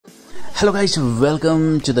Hello guys,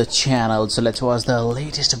 welcome to the channel. So let's watch the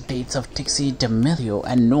latest updates of Dixie, D'Amelio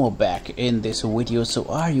and Beck in this video. So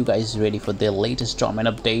are you guys ready for the latest drama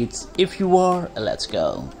updates? If you are, let's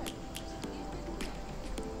go.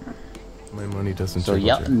 My money doesn't. So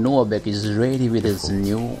yeah, Beck is ready with his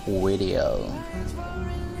new video.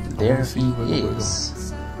 There he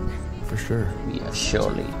is. For sure. Yeah,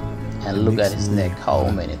 surely. And look at his neck,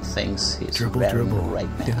 how many things he's wearing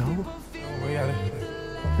right now.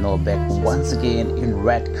 Beck once again in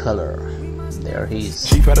red color. There he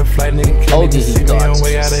is. Okay, he got such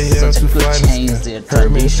a good change there.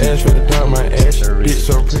 Transition.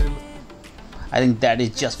 I think that is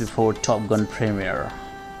just before Top Gun premiere.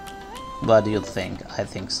 What do you think? I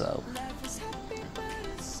think so.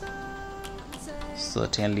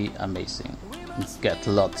 Certainly amazing. Get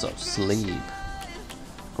lots of sleep.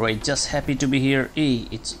 Great, just happy to be here.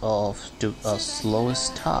 It's off to a slow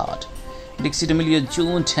start. Dixie, D'Amelio,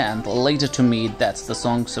 June 10th, Later to Me. That's the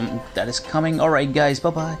song that is coming. Alright guys, bye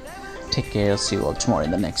bye. Take care. See you all tomorrow in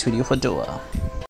the next video for Dua.